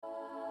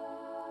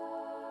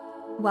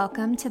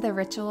Welcome to the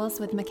Rituals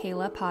with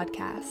Michaela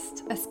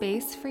podcast, a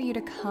space for you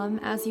to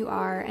come as you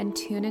are and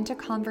tune into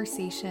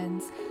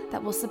conversations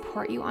that will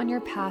support you on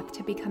your path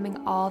to becoming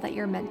all that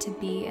you're meant to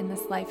be in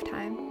this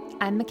lifetime.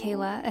 I'm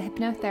Michaela, a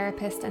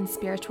hypnotherapist and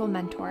spiritual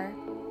mentor.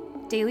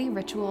 Daily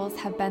rituals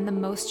have been the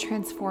most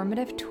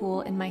transformative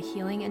tool in my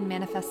healing and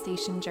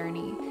manifestation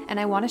journey, and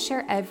I want to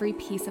share every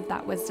piece of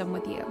that wisdom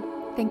with you.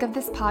 Think of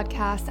this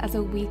podcast as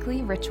a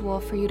weekly ritual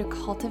for you to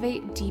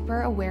cultivate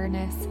deeper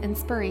awareness,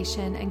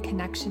 inspiration, and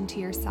connection to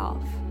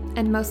yourself.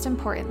 And most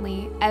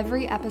importantly,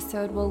 every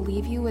episode will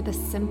leave you with a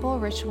simple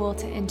ritual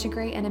to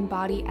integrate and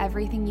embody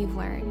everything you've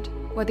learned.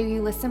 Whether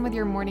you listen with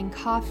your morning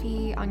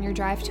coffee, on your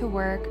drive to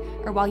work,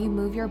 or while you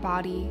move your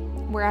body,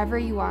 wherever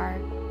you are,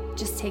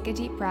 just take a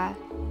deep breath,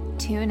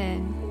 tune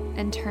in,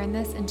 and turn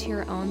this into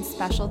your own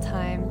special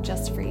time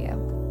just for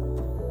you.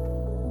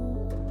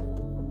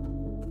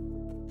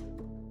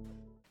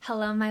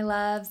 Hello, my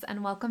loves,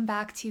 and welcome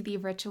back to the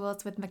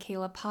Rituals with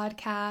Michaela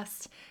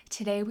podcast.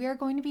 Today, we are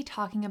going to be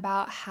talking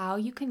about how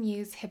you can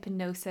use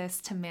hypnosis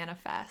to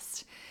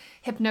manifest.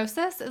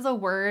 Hypnosis is a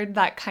word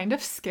that kind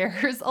of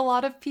scares a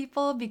lot of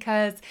people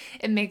because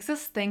it makes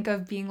us think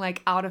of being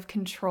like out of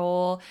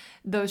control.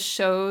 Those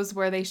shows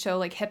where they show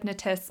like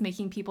hypnotists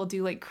making people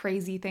do like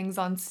crazy things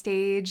on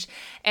stage.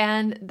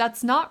 And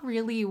that's not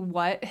really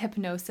what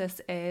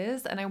hypnosis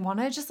is. And I want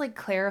to just like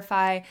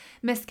clarify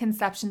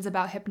misconceptions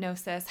about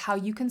hypnosis, how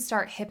you can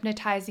start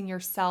hypnotizing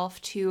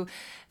yourself to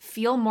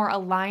feel more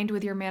aligned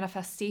with your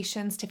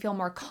manifestations, to feel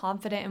more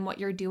confident in what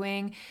you're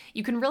doing.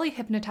 You can really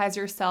hypnotize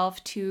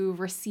yourself to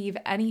receive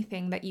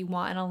anything that you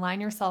want and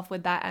align yourself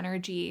with that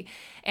energy.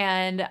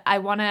 And I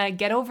want to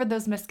get over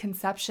those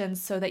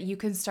misconceptions so that you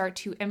can start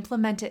to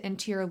implement it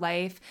into your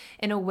life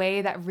in a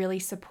way that really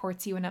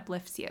supports you and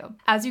uplifts you.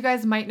 As you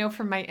guys might know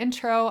from my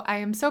intro, I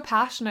am so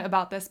passionate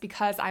about this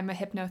because I'm a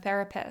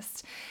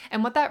hypnotherapist.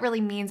 And what that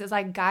really means is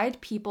I guide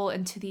people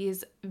into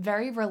these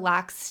very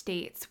relaxed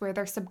states where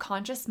their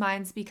subconscious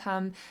minds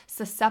become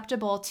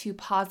susceptible to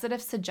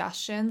positive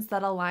suggestions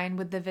that align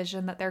with the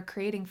vision that they're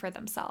creating for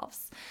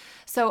themselves.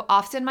 So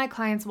often my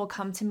clients will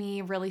come to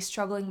me really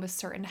struggling with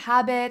certain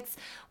habits,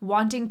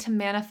 wanting to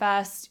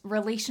manifest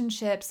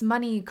relationships,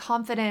 money,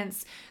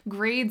 confidence,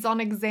 grades on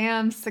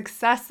exams,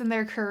 success in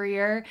their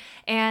career,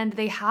 and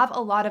they have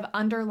a lot of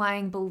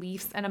underlying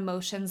beliefs and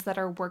emotions that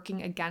are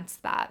working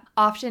against that.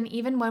 Often,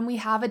 even when we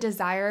have a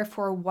desire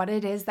for what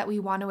it is that we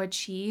want to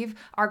achieve,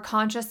 our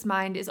conscious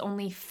mind is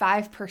only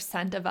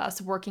 5% of us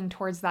working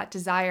towards that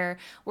desire,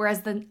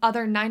 whereas the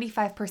other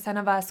 95%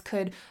 of us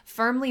could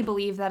firmly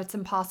believe that it's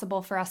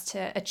impossible for us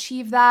to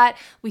achieve that.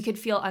 We could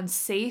feel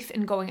unsafe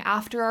in going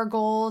after our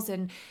goals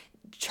and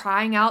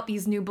trying out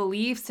these new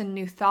beliefs and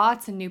new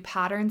thoughts and new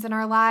patterns in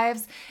our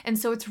lives. And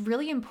so it's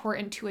really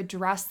important to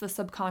address the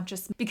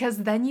subconscious because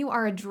then you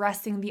are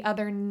addressing the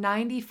other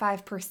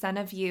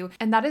 95% of you.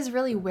 And that is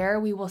really where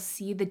we will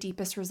see the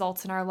deepest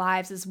results in our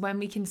lives, is when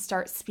we can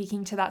start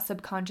speaking to that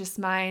subconscious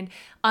mind,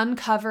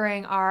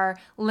 uncovering our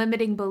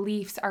limiting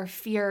beliefs, our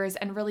fears,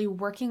 and really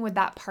working with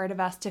that part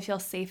of us to feel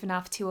safe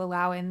enough to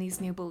allow in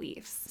these new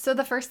beliefs. So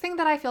the first thing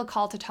that I feel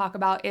called to talk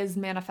about is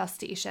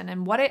manifestation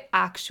and what it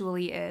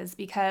actually is,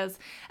 because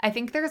I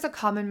think there's a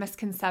common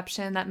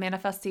misconception that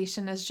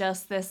manifestation is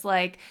just this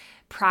like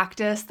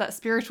practice that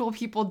spiritual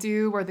people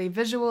do where they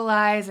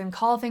visualize and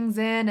call things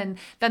in and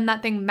then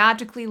that thing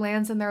magically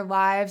lands in their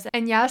lives.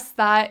 And yes,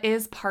 that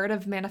is part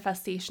of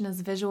manifestation,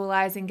 is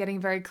visualizing, getting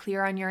very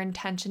clear on your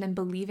intention and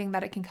believing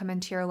that it can come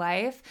into your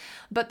life.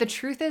 But the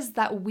truth is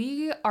that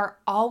we are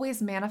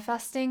always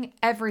manifesting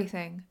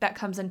everything that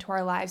comes into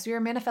our lives. We are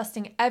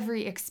manifesting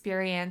every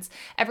experience,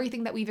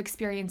 everything that we've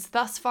experienced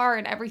thus far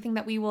and everything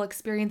that we will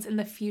experience in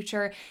the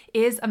future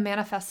is a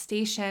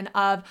manifestation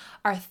of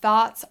our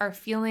thoughts, our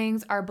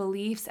feelings, our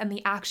beliefs, and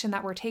the action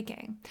that we're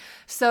taking.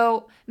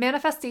 So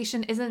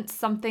manifestation isn't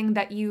something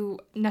that you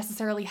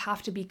necessarily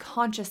have to be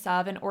conscious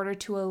of in order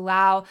to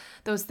allow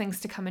those things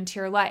to come into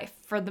your life.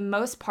 For the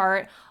most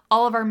part,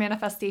 all of our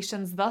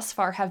manifestations thus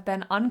far have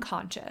been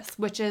unconscious,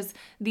 which is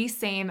the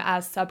same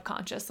as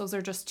subconscious. Those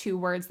are just two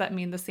words that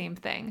mean the same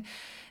thing.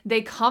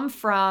 They come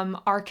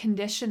from our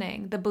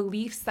conditioning, the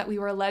beliefs that we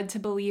were led to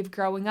believe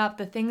growing up,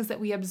 the things that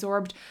we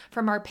absorbed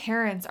from our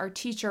parents, our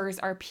teachers,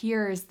 our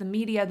peers, the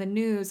media, the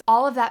news.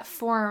 All of that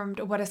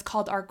formed what is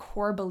called our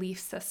core belief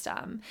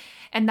system.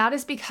 And that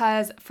is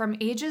because from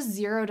ages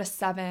 0 to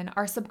 7,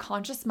 our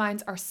subconscious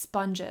minds are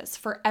sponges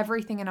for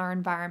everything in our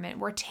environment.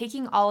 We're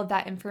taking all of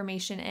that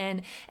information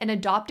in and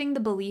adopting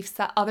the beliefs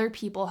that other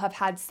people have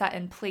had set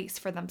in place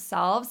for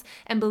themselves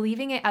and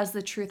believing it as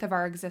the truth of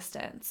our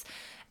existence.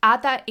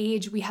 At that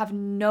age, we have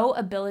no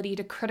ability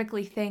to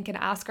critically think and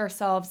ask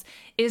ourselves,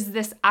 is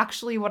this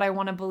actually what I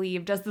want to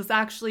believe? Does this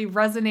actually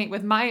resonate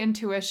with my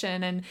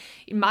intuition and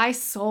my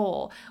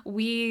soul?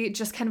 We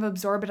just kind of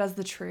absorb it as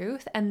the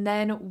truth. And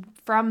then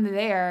from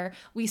there,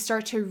 we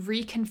start to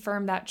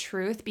reconfirm that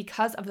truth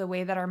because of the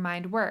way that our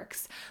mind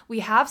works. We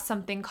have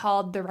something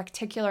called the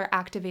reticular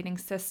activating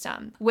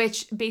system,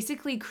 which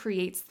basically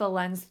creates the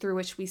lens through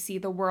which we see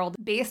the world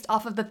based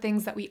off of the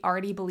things that we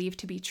already believe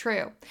to be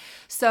true.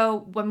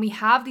 So when we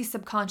have have these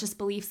subconscious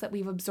beliefs that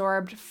we've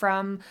absorbed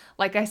from,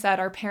 like I said,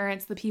 our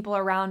parents, the people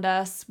around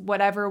us,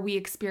 whatever we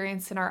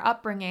experienced in our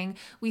upbringing,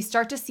 we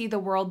start to see the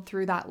world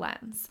through that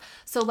lens.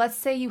 So let's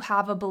say you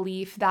have a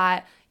belief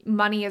that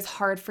money is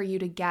hard for you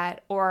to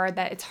get, or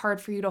that it's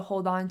hard for you to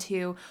hold on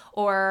to,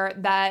 or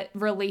that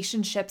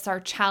relationships are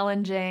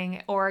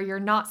challenging, or you're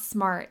not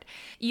smart.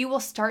 You will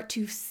start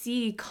to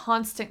see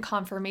constant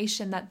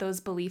confirmation that those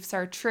beliefs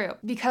are true,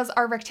 because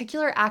our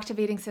reticular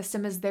activating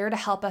system is there to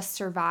help us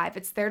survive.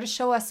 It's there to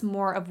show us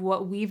more of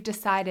what we've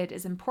decided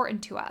is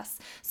important to us.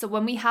 So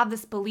when we have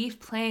this belief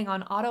playing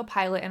on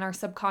autopilot in our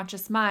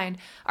subconscious mind,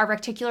 our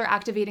reticular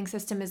activating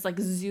system is like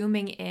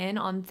zooming in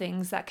on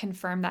things that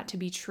confirm that to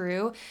be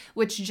true,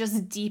 which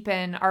just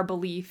deepen our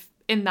belief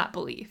in that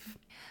belief.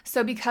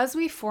 So because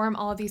we form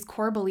all of these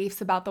core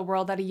beliefs about the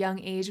world at a young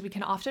age, we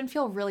can often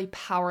feel really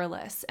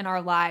powerless in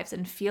our lives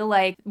and feel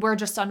like we're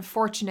just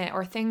unfortunate,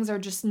 or things are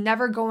just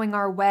never going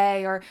our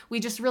way, or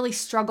we just really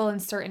struggle in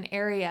certain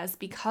areas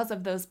because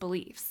of those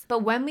beliefs.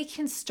 But when we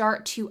can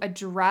start to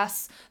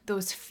address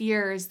those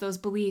fears, those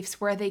beliefs,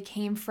 where they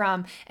came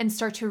from, and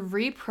start to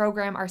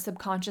reprogram our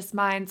subconscious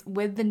minds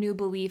with the new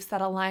beliefs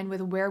that align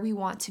with where we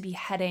want to be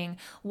heading,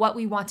 what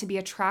we want to be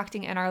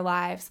attracting in our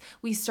lives,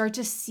 we start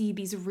to see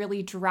these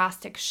really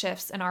drastic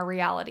shifts in our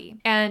reality.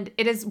 And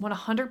it is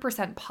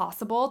 100%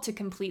 possible to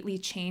completely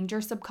change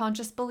your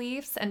subconscious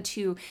beliefs and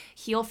to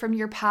heal from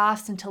your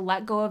past and to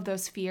let go of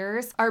those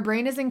fears. Our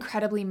brain is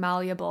incredibly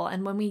malleable,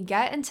 and when we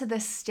get into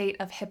this state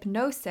of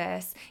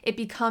hypnosis, it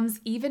becomes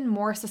even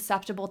more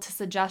susceptible to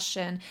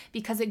suggestion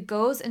because it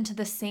goes into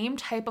the same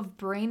type of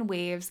brain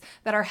waves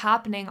that are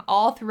happening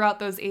all throughout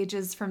those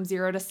ages from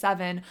 0 to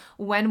 7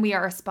 when we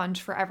are a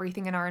sponge for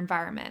everything in our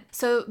environment.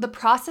 So the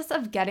process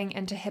of getting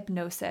into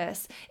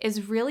hypnosis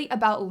is really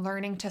about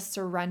learning to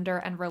surrender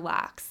and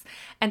relax.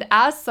 And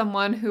as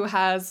someone who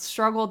has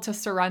struggled to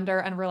surrender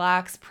and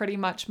relax pretty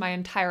much my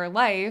entire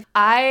life,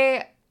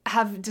 I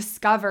have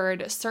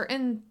discovered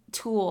certain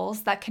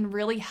tools that can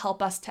really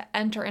help us to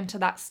enter into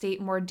that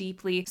state more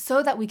deeply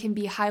so that we can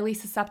be highly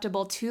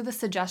susceptible to the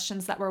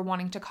suggestions that we're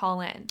wanting to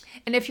call in.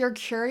 And if you're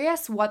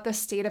curious what the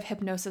state of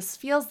hypnosis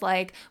feels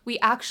like, we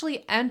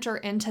actually enter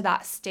into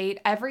that state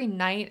every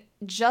night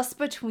just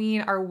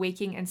between our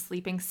waking and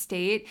sleeping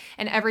state,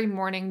 and every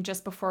morning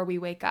just before we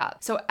wake up.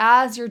 So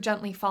as you're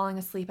gently falling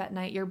asleep at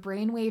night, your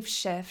brainwaves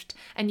shift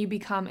and you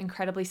become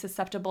incredibly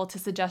susceptible to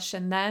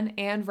suggestion then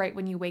and right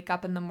when you wake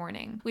up in the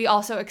morning. We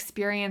also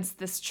experience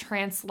this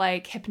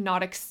trance-like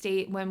hypnotic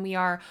state when we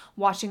are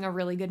watching a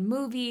really good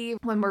movie,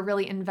 when we're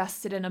really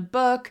invested in a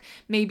book.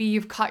 Maybe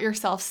you've caught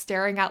yourself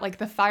staring at like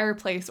the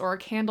fireplace or a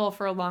candle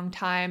for a long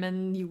time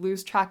and you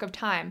lose track of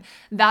time.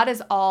 That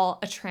is all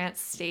a trance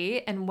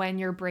state, and when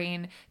your brain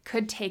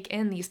could take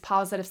in these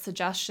positive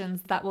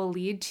suggestions that will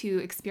lead to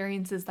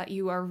experiences that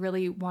you are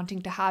really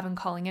wanting to have and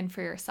calling in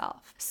for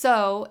yourself.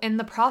 So in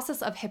the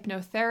process of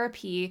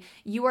hypnotherapy,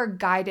 you are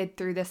guided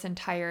through this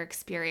entire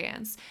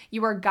experience.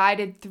 You are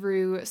guided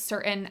through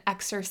certain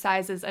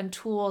exercises and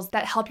tools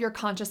that help your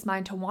conscious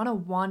mind to want to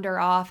wander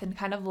off and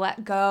kind of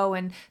let go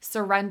and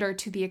surrender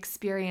to the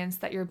experience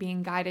that you're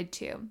being guided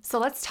to. So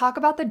let's talk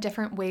about the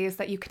different ways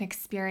that you can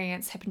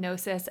experience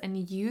hypnosis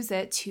and use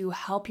it to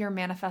help your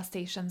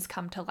manifestations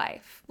come to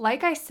life.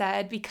 Like I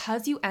said,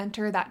 because you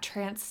enter that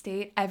trance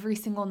state every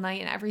single night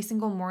and every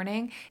single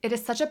morning, it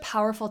is such a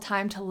powerful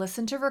time to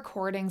listen to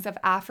recordings of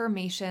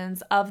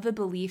affirmations of the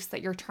beliefs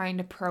that you're trying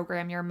to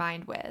program your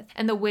mind with.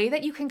 And the way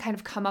that you can kind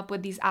of come up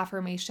with these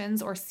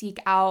affirmations or seek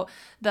out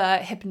the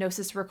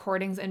hypnosis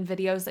recordings and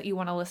videos that you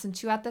want to listen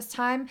to at this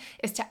time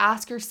is to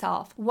ask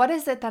yourself, what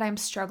is it that I'm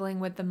struggling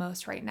with the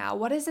most right now?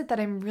 What is it that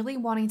I'm really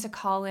wanting to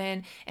call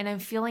in and I'm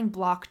feeling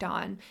blocked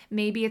on?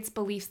 Maybe it's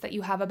beliefs that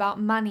you have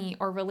about money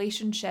or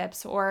relationships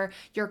or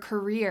your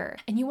career.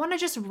 And you want to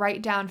just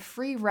write down,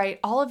 free write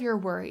all of your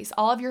worries,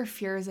 all of your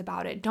fears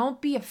about it.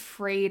 Don't be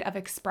afraid of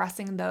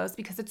expressing those,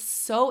 because it's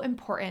so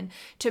important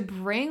to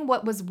bring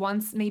what was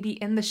once maybe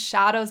in the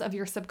shadows of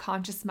your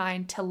subconscious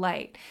mind to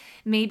light.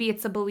 Maybe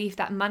it's a belief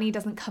that money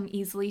doesn't come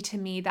easily to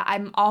me, that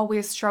I'm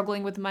always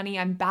struggling with money,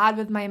 I'm bad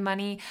with my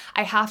money,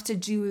 I have to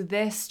do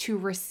this to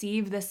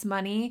receive this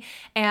money,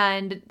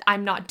 and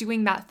I'm not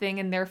doing that thing,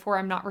 and therefore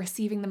I'm not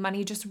receiving the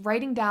money. Just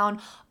writing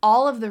down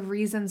all of the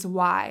reasons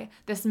why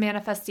this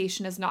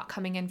manifestation is not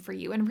coming in for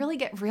you, and really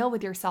get real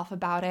with yourself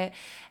about it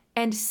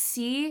and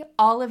see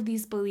all of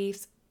these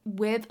beliefs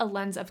with a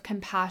lens of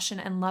compassion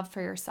and love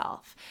for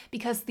yourself,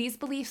 because these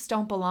beliefs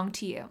don't belong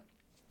to you.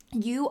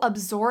 You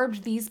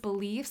absorbed these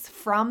beliefs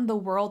from the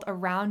world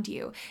around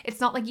you. It's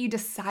not like you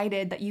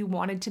decided that you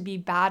wanted to be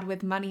bad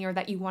with money or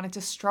that you wanted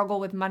to struggle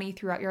with money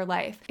throughout your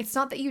life. It's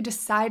not that you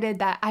decided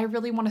that I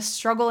really want to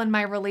struggle in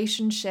my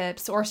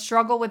relationships or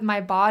struggle with my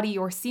body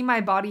or see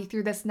my body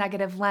through this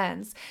negative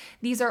lens.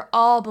 These are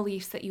all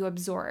beliefs that you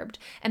absorbed,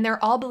 and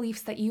they're all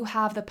beliefs that you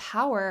have the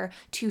power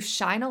to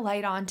shine a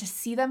light on, to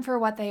see them for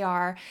what they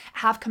are,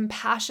 have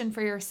compassion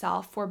for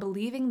yourself for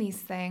believing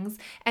these things,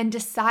 and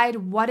decide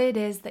what it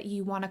is that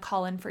you want to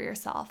call in for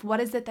yourself? What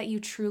is it that you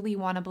truly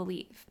want to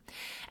believe?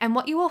 And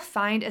what you will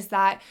find is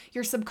that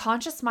your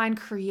subconscious mind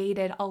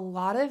created a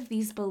lot of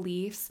these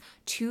beliefs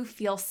to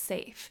feel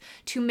safe,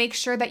 to make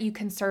sure that you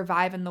can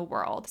survive in the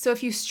world. So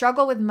if you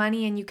struggle with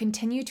money and you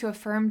continue to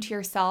affirm to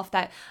yourself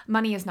that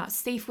money is not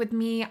safe with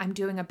me, I'm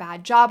doing a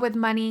bad job with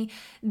money,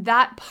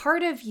 that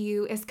part of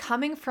you is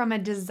coming from a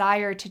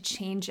desire to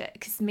change it.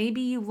 Because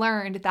maybe you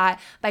learned that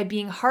by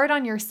being hard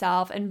on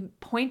yourself and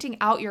pointing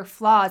out your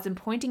flaws and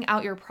pointing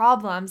out your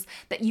problems,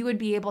 that you would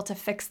be able to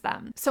fix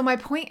them. So my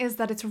point is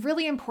that it's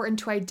really important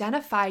to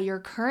identify your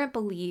current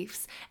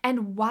beliefs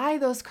and why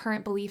those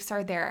current beliefs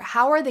are there.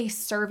 How are they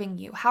serving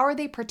you? How are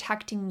they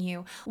protecting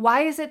you?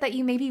 Why is it that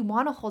you maybe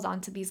want to hold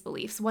on to these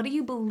beliefs? What do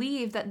you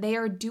believe that they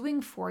are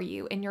doing for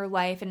you in your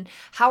life, and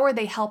how are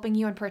they helping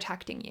you and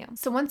protecting you?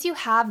 So once you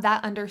have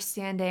that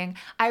understanding,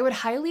 I would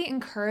highly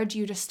encourage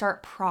you to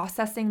start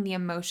processing the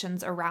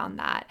emotions around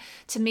that,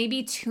 to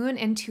maybe tune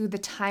into the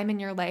time in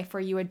your life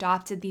where you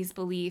adopted these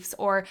beliefs,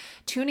 or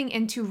tuning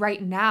into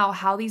right now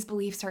how these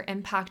beliefs are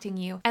impacting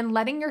you, and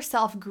letting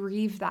yourself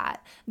grieve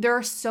that. There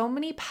are so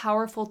many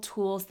powerful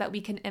tools that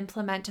we can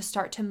implement to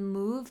start to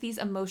move these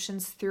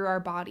emotions through our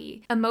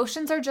body.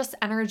 Emotions are just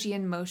energy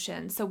in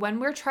motion. So when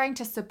we're trying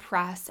to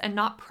suppress and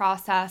not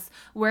process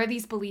where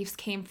these beliefs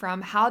came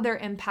from, how they're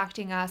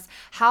impacting us,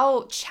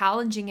 how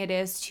challenging it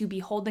is to be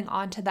holding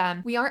on to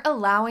them, we aren't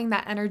allowing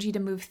that energy to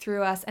move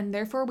through us, and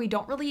therefore we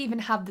don't really even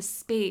have the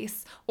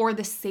space or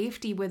the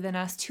safety within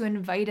us to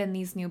invite in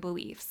these new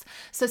beliefs.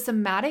 So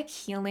somatic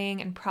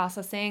healing and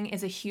processing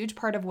is a huge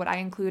part of what I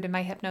include in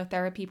my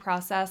hypnotherapy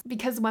process,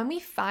 because when we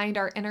find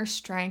our inner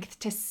strength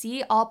to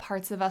see all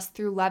parts of us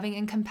through loving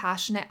and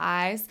compassionate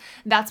eyes,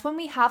 that's when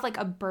we have like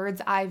a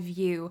bird's eye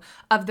view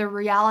of the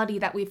reality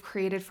that we've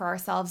created for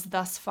ourselves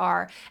thus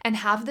far, and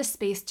have the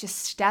space to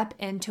step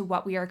into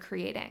what we are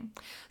creating.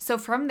 So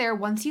from there,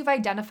 once you've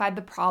identified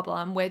the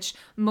problem, which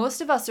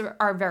most of us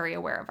are very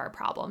aware of our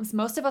problems,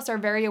 most of us are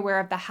very aware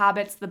of the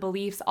habits, the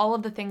beliefs, all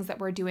of the things that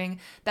we're doing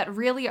that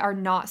really are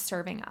not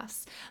serving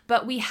us.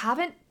 But we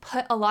haven't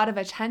put a lot of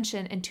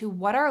attention into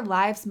what our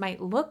lives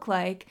might look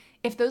like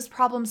if those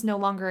problems no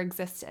longer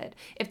existed.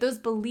 If those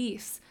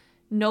beliefs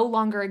no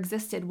longer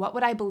existed, what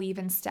would I believe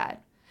instead?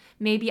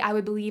 Maybe I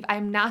would believe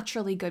I'm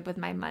naturally good with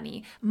my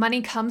money.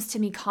 Money comes to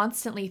me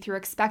constantly through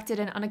expected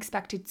and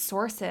unexpected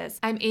sources.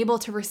 I'm able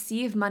to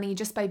receive money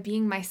just by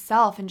being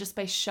myself and just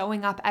by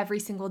showing up every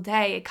single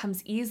day. It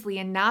comes easily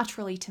and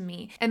naturally to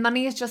me. And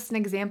money is just an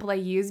example I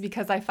use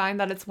because I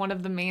find that it's one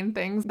of the main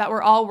things that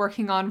we're all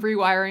working on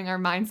rewiring our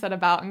mindset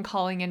about and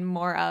calling in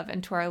more of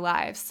into our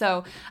lives.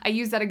 So I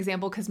use that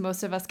example because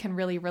most of us can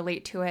really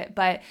relate to it.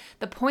 But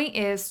the point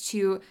is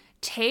to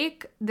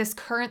take this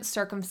current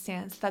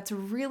circumstance that's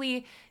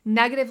really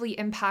negatively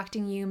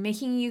impacting you,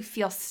 making you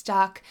feel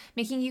stuck,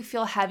 making you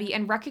feel heavy,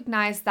 and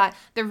recognize that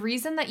the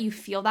reason that you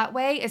feel that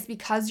way is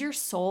because your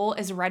soul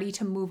is ready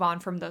to move on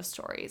from those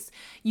stories.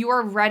 You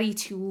are ready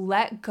to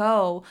let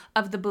go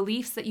of the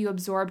beliefs that you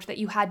absorbed that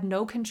you had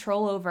no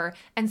control over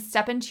and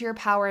step into your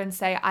power and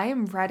say, I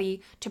am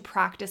ready to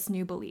practice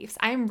new beliefs.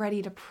 I am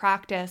ready to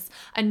practice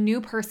a new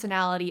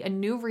personality, a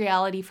new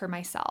reality for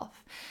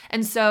myself.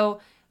 And so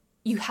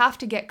you have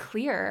to get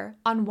clear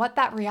on what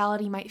that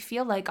reality might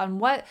feel like, on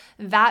what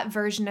that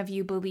version of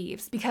you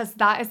believes, because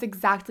that is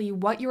exactly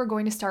what you are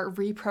going to start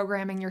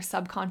reprogramming your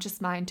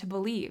subconscious mind to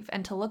believe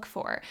and to look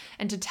for,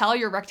 and to tell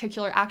your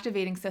reticular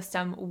activating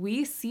system,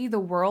 we see the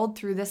world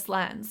through this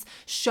lens.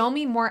 Show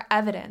me more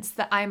evidence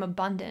that I am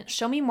abundant.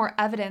 Show me more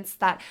evidence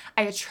that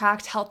I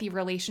attract healthy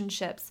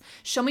relationships.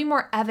 Show me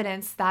more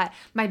evidence that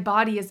my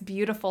body is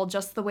beautiful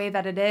just the way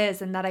that it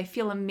is, and that I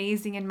feel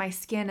amazing in my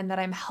skin, and that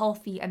I'm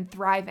healthy and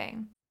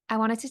thriving. I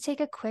wanted to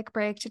take a quick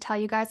break to tell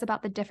you guys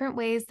about the different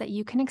ways that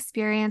you can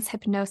experience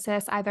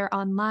hypnosis either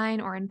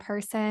online or in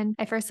person.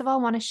 I first of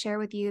all want to share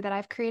with you that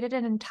I've created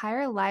an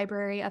entire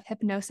library of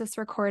hypnosis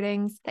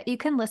recordings that you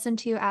can listen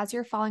to as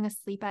you're falling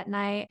asleep at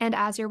night and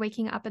as you're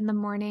waking up in the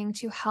morning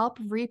to help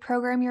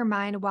reprogram your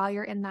mind while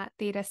you're in that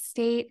theta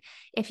state.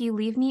 If you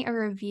leave me a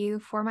review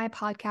for my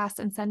podcast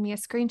and send me a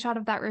screenshot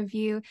of that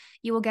review,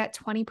 you will get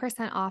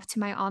 20% off to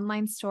my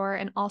online store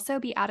and also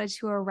be added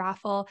to a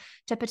raffle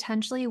to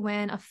potentially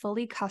win a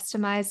fully customized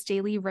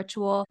daily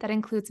ritual that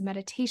includes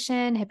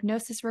meditation,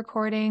 hypnosis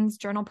recordings,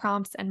 journal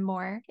prompts, and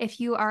more. If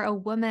you are a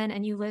woman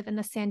and you live in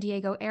the San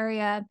Diego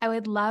area, I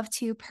would love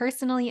to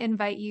personally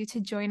invite you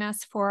to join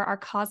us for our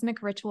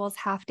Cosmic Rituals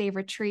half-day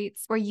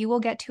retreats, where you will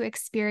get to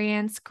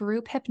experience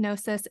group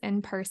hypnosis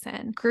in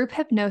person. Group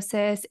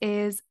hypnosis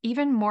is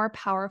even more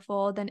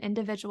powerful than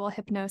individual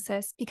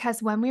hypnosis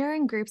because when we are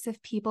in groups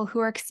of people who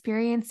are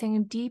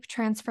experiencing deep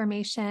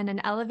transformation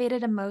and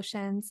elevated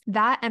emotions,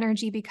 that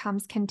energy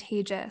becomes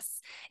contagious.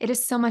 It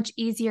is so much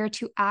easier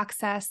to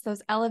access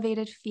those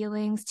elevated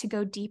feelings, to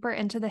go deeper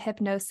into the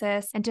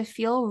hypnosis, and to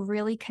feel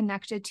really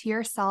connected to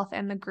yourself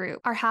and the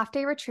group. Our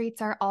half-day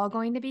retreats are all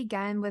going to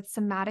begin with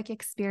somatic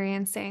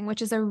experiencing,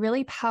 which is a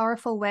really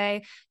powerful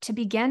way to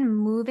begin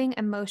moving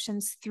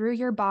emotions through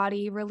your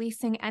body,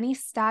 releasing any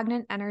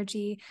stagnant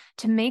energy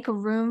to make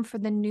room for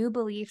the new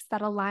beliefs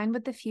that align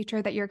with the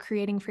future that you're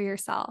creating for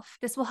yourself.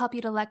 This will help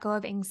you to let go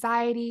of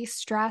anxiety,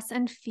 stress,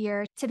 and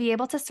fear to be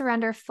able to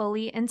surrender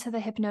fully into the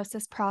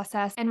hypnosis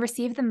process and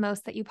receive the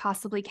most that you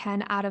possibly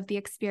can out of the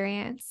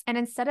experience. And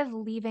instead of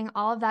leaving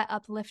all of that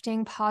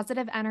uplifting,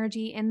 positive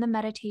energy in the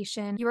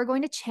meditation, you are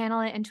going to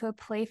channel it into a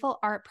playful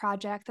art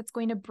project that's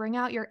going to bring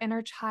out your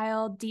inner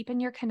child, deepen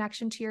your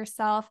connection to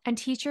yourself, and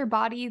teach your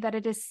body that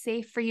it is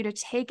safe for you to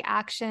take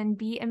action,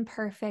 be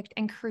imperfect,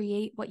 and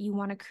create what you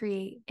want to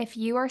create. If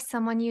you or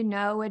someone you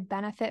know would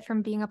benefit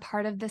from being a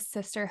part of this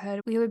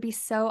sisterhood, we would be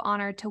so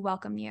honored to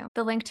welcome you.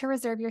 The link to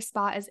reserve your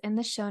spot is in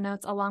the show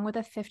notes, along with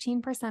a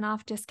 15%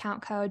 off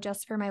discount code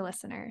just for my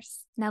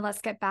listeners. Now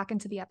let's get back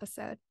into the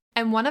episode.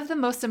 And one of the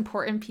most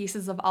important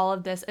pieces of all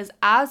of this is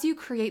as you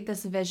create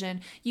this vision,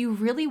 you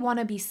really want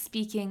to be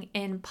speaking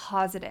in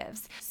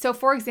positives. So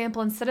for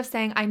example, instead of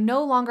saying, I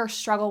no longer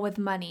struggle with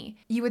money,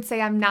 you would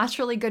say, I'm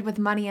naturally good with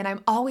money and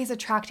I'm always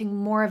attracting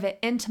more of it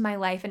into my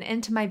life and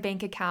into my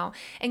bank account,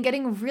 and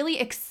getting really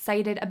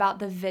excited about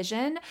the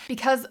vision.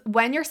 Because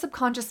when your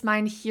subconscious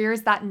mind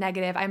hears that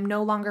negative, I'm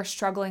no longer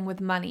struggling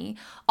with money,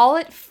 all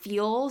it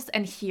feels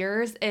and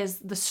hears is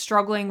the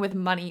struggling with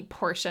money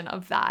portion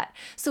of that.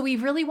 So we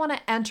really want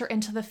to enter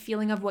into the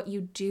feeling of what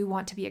you do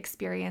want to be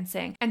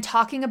experiencing and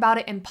talking about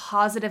it in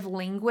positive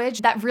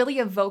language that really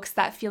evokes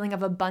that feeling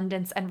of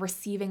abundance and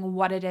receiving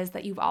what it is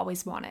that you've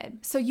always wanted.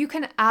 So you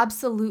can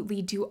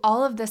absolutely do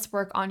all of this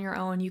work on your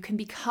own. You can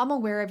become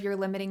aware of your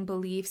limiting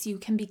beliefs. You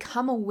can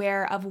become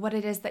aware of what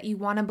it is that you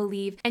want to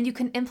believe, and you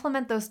can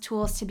implement those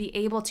tools to be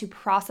able to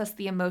process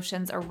the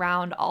emotions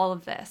around all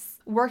of this.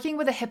 Working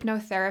with a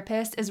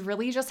hypnotherapist is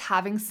really just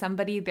having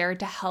somebody there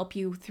to help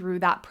you through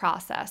that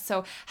process.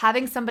 So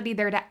having somebody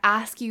there to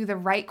ask you the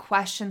right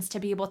questions to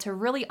be able to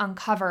really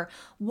uncover,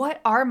 what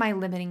are my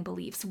limiting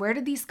beliefs? Where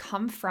did these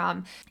come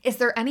from? Is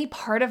there any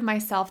part of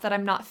myself that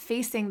I'm not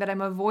facing, that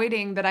I'm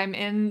avoiding, that I'm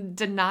in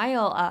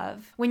denial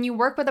of? When you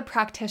work with a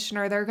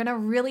practitioner, they're going to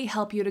really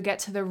help you to get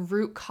to the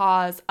root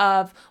cause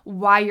of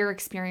why you're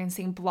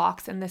experiencing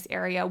blocks in this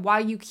area, why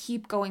you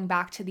keep going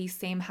back to these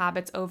same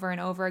habits over and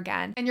over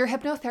again. And your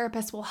hypnotherapist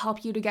will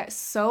help you to get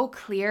so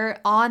clear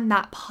on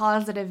that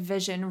positive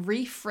vision,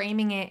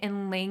 reframing it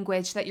in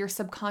language that your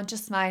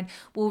subconscious mind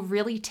will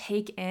really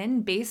take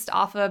in based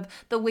off of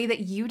the way that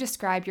you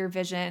describe your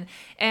vision.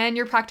 And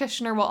your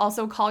practitioner will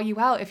also call you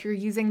out if you're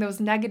using those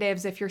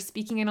negatives, if you're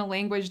speaking in a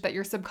language that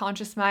your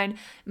subconscious mind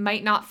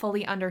might not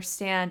fully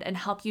understand, and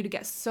help you to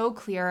get so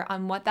clear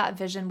on what that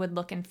vision would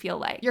look and feel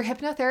like. Your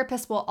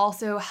hypnotherapist will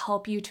also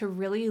help you to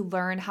really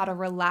learn how to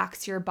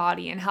relax your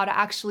body and how to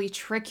actually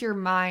trick your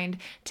mind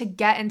to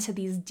get into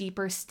these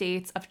deeper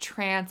states of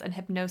trance and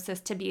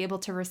hypnosis to be able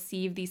to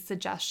receive these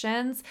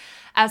suggestions.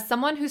 As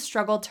someone who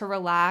struggled to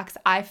relax,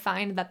 I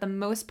find that the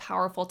most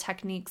powerful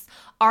techniques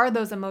are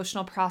those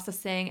emotional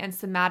processing and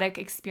somatic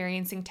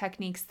experiencing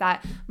techniques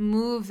that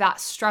move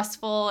that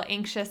stressful,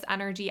 anxious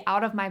energy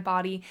out of my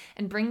body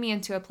and bring me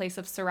into a place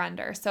of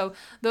surrender. So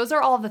those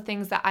are all the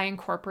things that I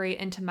incorporate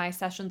into my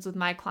sessions with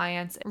my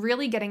clients,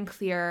 really getting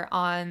clear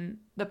on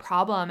the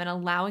problem and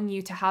allowing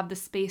you to have the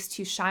space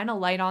to shine a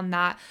light on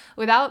that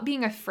without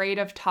being afraid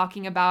of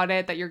talking about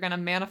it, that you're going to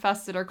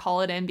manifest it or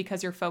call it in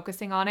because you're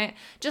focusing on it.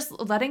 Just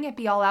letting it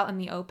be all out in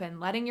the open,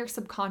 letting your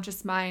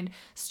subconscious mind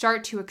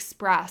start to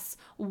express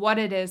what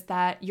it is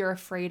that you're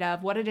afraid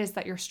of, what it is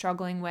that you're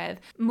struggling with,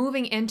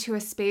 moving into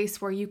a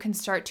space where you can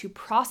start to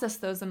process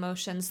those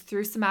emotions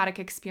through somatic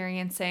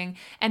experiencing,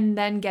 and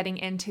then getting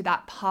into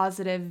that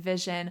positive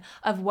vision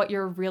of what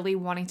you're really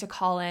wanting to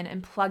call in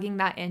and plugging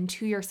that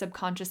into your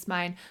subconscious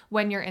mind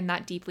when you're in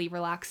that deeply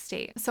relaxed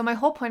state. So my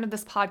whole point of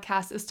this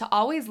podcast is to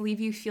always leave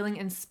you feeling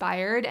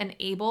inspired and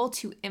able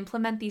to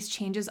implement these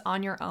changes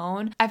on your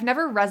own. I've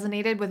never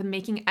resonated with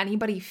making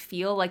anybody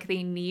feel like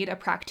they need a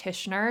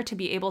practitioner to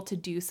be able to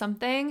do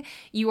something.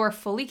 You are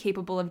fully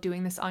capable of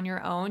doing this on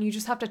your own. You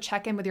just have to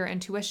check in with your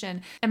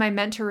intuition. Am I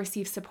meant to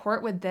receive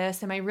support with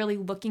this? Am I really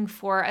looking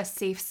for a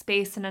safe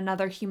space and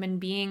another human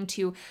being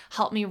to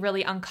help me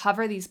really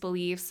uncover these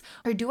beliefs?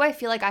 Or do I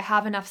feel like I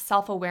have enough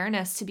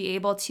self-awareness to be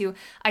able to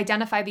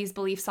identify these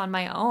beliefs on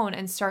my own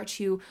and start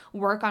to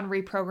work on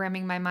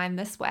reprogramming my mind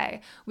this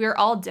way? We're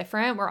all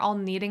different. We're all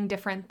needing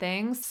different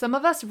things. Some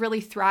of us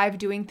really thrive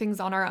doing things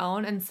on our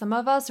own, and some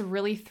of us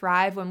really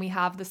thrive when we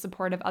have the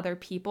support of other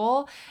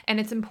people. And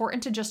it's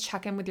important to just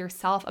check in with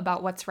yourself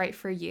about what's right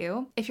for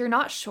you. If you're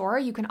not sure,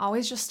 you can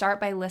always just start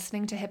by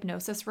listening to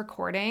hypnosis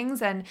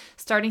recordings and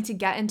starting to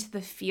get into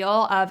the feel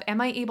of, am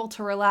I able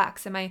to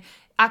relax? Am I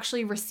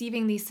actually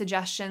receiving these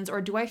suggestions, or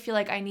do I feel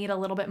like I need a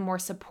little bit more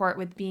support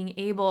with being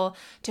able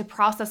to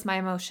process my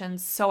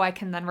emotions so I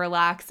can then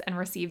relax and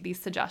receive these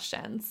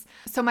suggestions?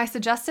 So my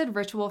suggested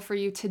ritual for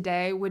you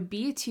today would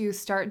be to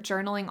start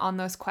journaling on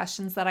those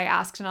questions that I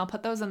asked, and I'll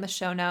put those in the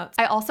show notes.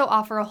 I also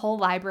offer a whole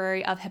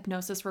library of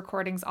hypnosis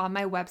recordings on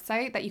my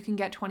website that you can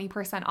get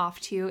 20% off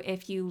to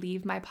if you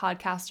leave my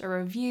podcast a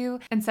review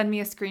and send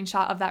me a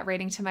screenshot of that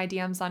rating to my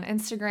DMs on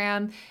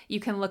Instagram. You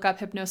can look up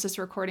hypnosis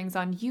recordings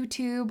on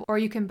YouTube, or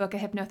you can book a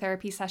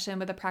hypnotherapy session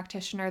with a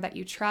practitioner that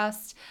you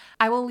trust.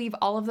 I will leave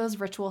all of those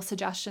ritual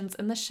suggestions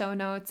in the show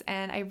notes,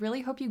 and I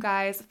really hope you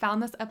guys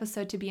found this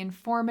episode to be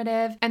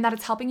informative and that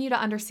it's helping you to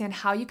understand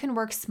how you can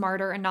work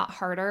smarter and not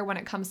harder when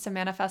it comes to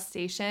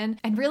manifestation,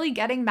 and really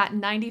getting that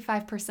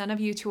 95% of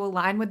you to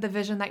align with the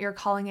vision that you're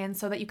calling in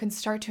so that you can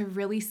start to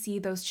really see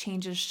those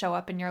changes show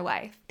up in your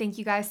life. Thank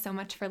you guys so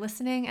much for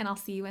listening, and I'll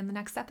see you in the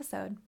next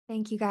episode.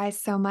 Thank you guys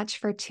so much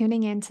for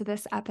tuning in to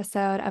this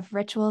episode of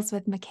Rituals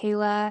with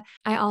Michaela.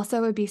 I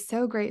also would be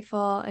so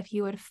grateful if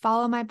you would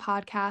follow my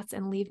podcast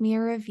and leave me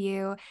a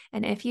review.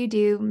 And if you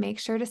do, make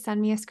sure to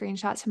send me a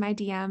screenshot to my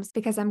DMs,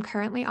 because I'm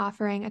currently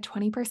offering a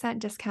 20%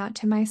 discount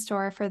to my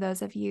store for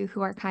those of you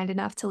who are kind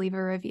enough to leave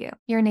a review.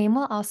 Your name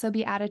will also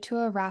be added to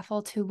a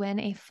raffle to win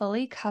a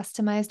fully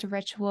customized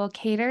ritual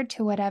catered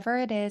to whatever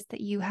it is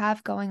that you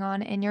have going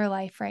on in your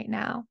life right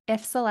now.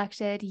 If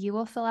selected, you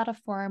will fill out a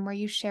form where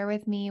you share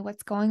with me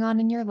what's going on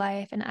in your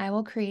life, and I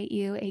will create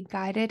you a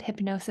guided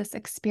hypnosis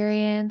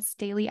experience,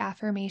 daily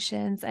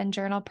affirmations, and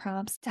journal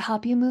prompts to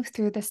help you move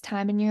through this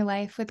time in your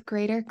life with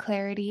greater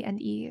clarity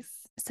and ease.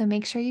 So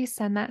make sure you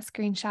send that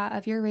screenshot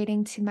of your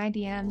rating to my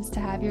DMs to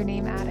have your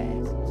name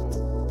added.